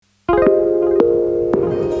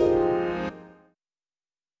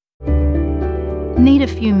Need a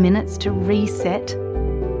few minutes to reset?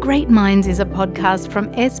 Great Minds is a podcast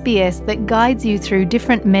from SBS that guides you through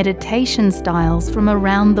different meditation styles from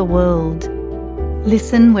around the world.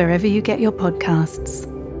 Listen wherever you get your podcasts.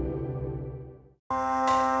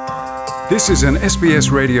 This is an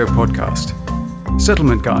SBS radio podcast.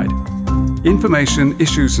 Settlement Guide. Information,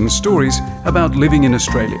 issues and stories about living in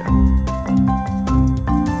Australia.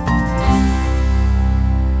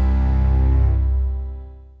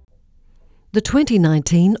 The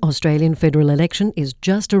 2019 Australian federal election is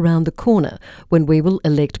just around the corner when we will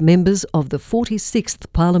elect members of the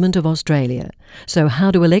 46th Parliament of Australia. So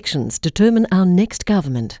how do elections determine our next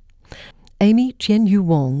government? Amy Chien-Yu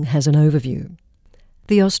Wong has an overview.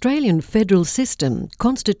 The Australian federal system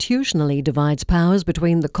constitutionally divides powers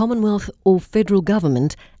between the Commonwealth or federal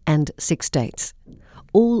government and 6 states.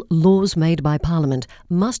 All laws made by Parliament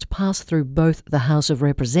must pass through both the House of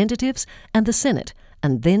Representatives and the Senate,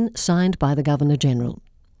 and then signed by the Governor-General.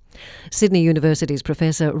 Sydney University's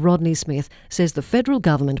Professor Rodney Smith says the federal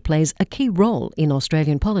government plays a key role in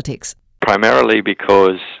Australian politics. Primarily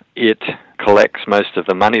because it collects most of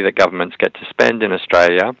the money that governments get to spend in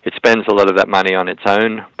Australia. It spends a lot of that money on its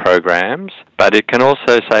own programs, but it can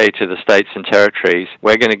also say to the states and territories,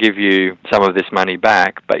 we're going to give you some of this money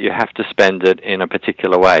back, but you have to spend it in a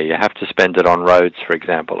particular way. You have to spend it on roads, for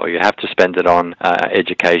example, or you have to spend it on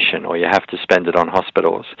education, or you have to spend it on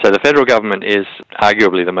hospitals. So the federal government is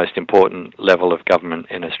arguably the most important level of government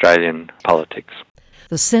in Australian politics.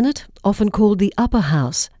 The Senate, often called the Upper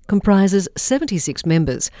House, comprises 76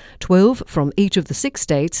 members, 12 from each of the 6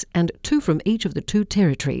 states and 2 from each of the 2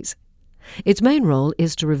 territories. Its main role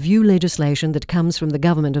is to review legislation that comes from the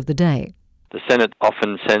government of the day. The Senate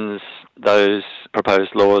often sends those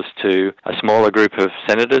proposed laws to a smaller group of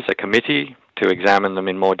senators, a committee, to examine them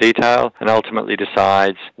in more detail and ultimately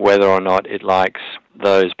decides whether or not it likes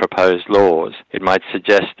those proposed laws. It might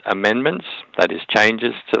suggest amendments, that is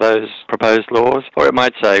changes to those proposed laws, or it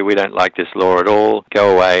might say we don't like this law at all,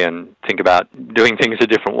 go away and think about doing things a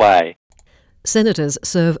different way. Senators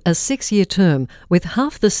serve a 6-year term, with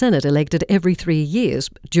half the Senate elected every 3 years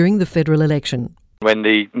during the federal election. When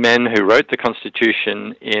the men who wrote the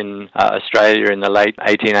Constitution in Australia in the late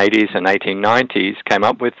 1880s and 1890s came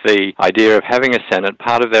up with the idea of having a Senate,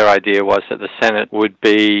 part of their idea was that the Senate would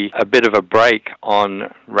be a bit of a break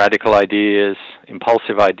on radical ideas,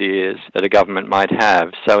 impulsive ideas that a government might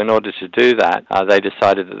have. So in order to do that, they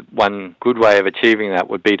decided that one good way of achieving that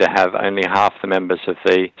would be to have only half the members of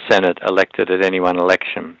the Senate elected at any one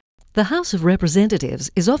election. The House of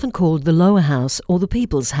Representatives is often called the Lower House or the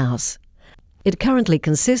People's House. It currently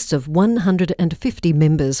consists of 150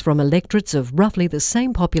 members from electorates of roughly the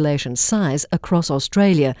same population size across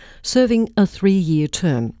Australia, serving a 3-year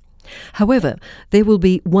term. However, there will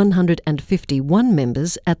be 151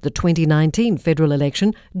 members at the 2019 federal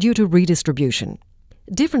election due to redistribution.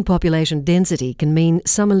 Different population density can mean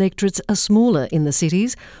some electorates are smaller in the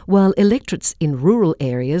cities, while electorates in rural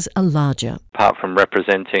areas are larger. Apart from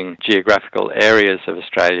representing geographical areas of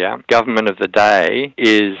Australia, government of the day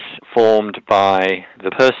is formed by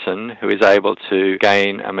the person who is able to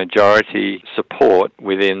gain a majority support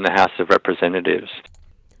within the House of Representatives.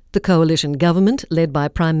 The coalition government, led by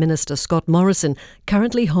Prime Minister Scott Morrison,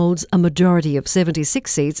 currently holds a majority of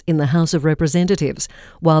 76 seats in the House of Representatives,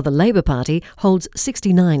 while the Labor Party holds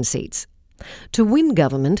 69 seats. To win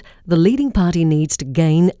government, the leading party needs to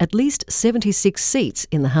gain at least 76 seats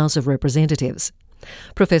in the House of Representatives.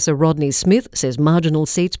 Professor Rodney Smith says marginal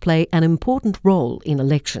seats play an important role in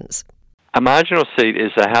elections. A marginal seat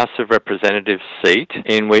is a House of Representatives seat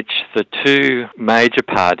in which the 2 major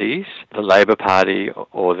parties, the Labor Party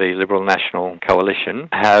or the Liberal National Coalition,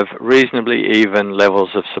 have reasonably even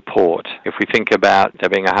levels of support. If we think about there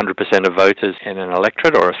being 100% of voters in an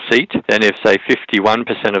electorate or a seat, then if, say,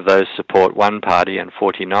 51% of those support one party and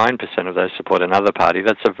 49% of those support another party,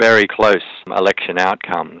 that's a very close election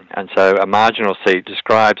outcome. And so a marginal seat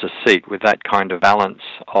describes a seat with that kind of balance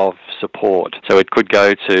of support. So it could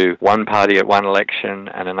go to one party at one election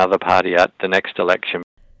and another party at the next election.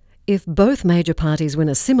 If both major parties win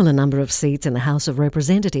a similar number of seats in the House of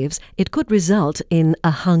Representatives, it could result in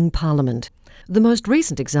a hung parliament. The most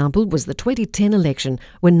recent example was the 2010 election,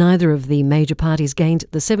 when neither of the major parties gained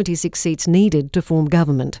the 76 seats needed to form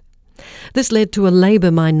government. This led to a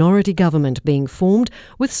Labor minority government being formed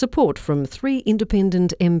with support from 3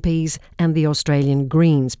 independent MPs and the Australian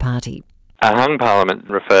Greens Party. A hung parliament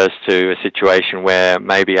refers to a situation where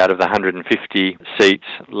maybe out of the 150 seats,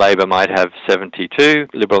 Labor might have 72,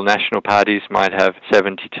 Liberal National parties might have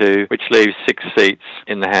 72, which leaves 6 seats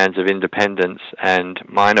in the hands of independents and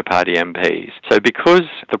minor party MPs. So because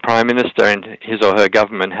the Prime Minister and his or her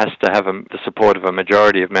government has to have the support of a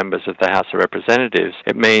majority of members of the House of Representatives,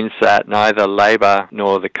 it means that neither Labor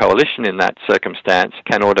nor the coalition in that circumstance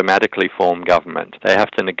can automatically form government. They have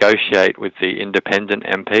to negotiate with the independent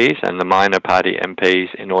MPs and the minor party MPs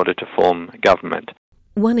in order to form government.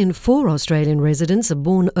 1 in 4 Australian residents are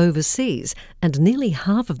born overseas, and nearly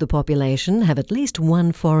half of the population have at least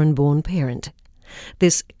one foreign-born parent.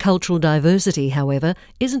 This cultural diversity, however,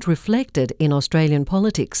 isn't reflected in Australian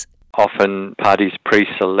politics. Often parties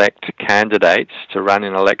pre-select candidates to run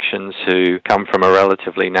in elections who come from a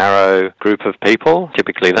relatively narrow group of people.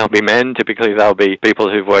 Typically they'll be men, typically they'll be people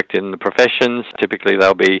who've worked in the professions, typically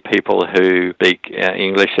they'll be people who speak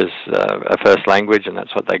English as a first language, and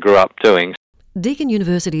that's what they grew up doing. Deakin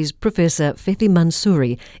University's Professor Fethi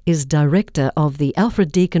Mansouri is Director of the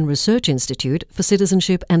Alfred Deakin Research Institute for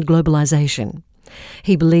Citizenship and Globalisation.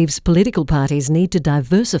 He believes political parties need to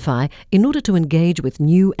diversify in order to engage with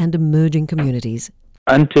new and emerging communities.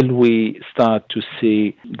 Until we start to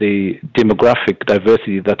see the demographic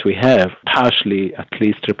diversity that we have partially at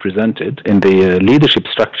least represented in the leadership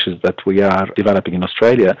structures that we are developing in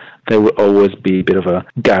Australia, there will always be a bit of a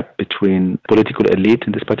gap between political elite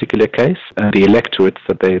in this particular case and the electorates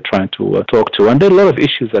that they're trying to talk to. And there are a lot of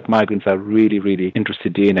issues that migrants are really, really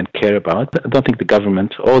interested in and care about. I don't think the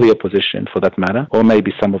government or the opposition, for that matter, or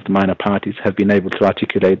maybe some of the minor parties have been able to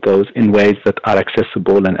articulate those in ways that are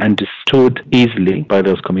accessible and understood easily by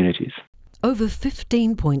those communities. Over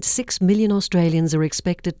 15.6 million Australians are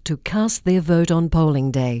expected to cast their vote on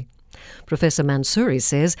polling day. Professor Mansouri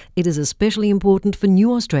says it is especially important for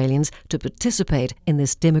new Australians to participate in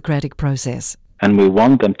this democratic process. And we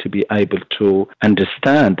want them to be able to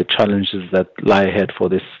understand the challenges that lie ahead for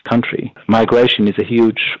this country. Migration is a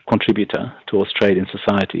huge contributor to Australian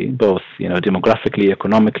society, both demographically,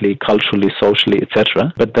 economically, culturally, socially,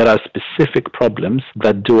 etc. But there are specific problems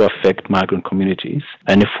that do affect migrant communities.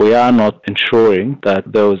 And if we are not ensuring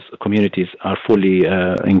that those communities are fully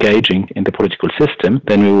engaging in the political system,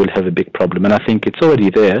 then we will have a big problem. And I think it's already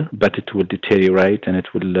there, but it will deteriorate and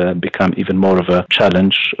it will become even more of a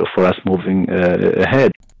challenge for us moving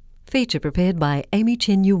ahead. Feature prepared by Amy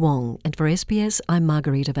Chen-Yu Wong, and for SBS, I'm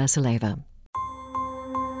Margarita Vasileva.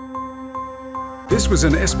 This was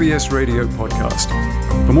an SBS radio podcast.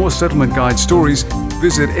 For more Settlement Guide stories,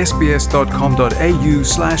 visit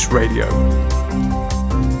sbs.com.au/radio.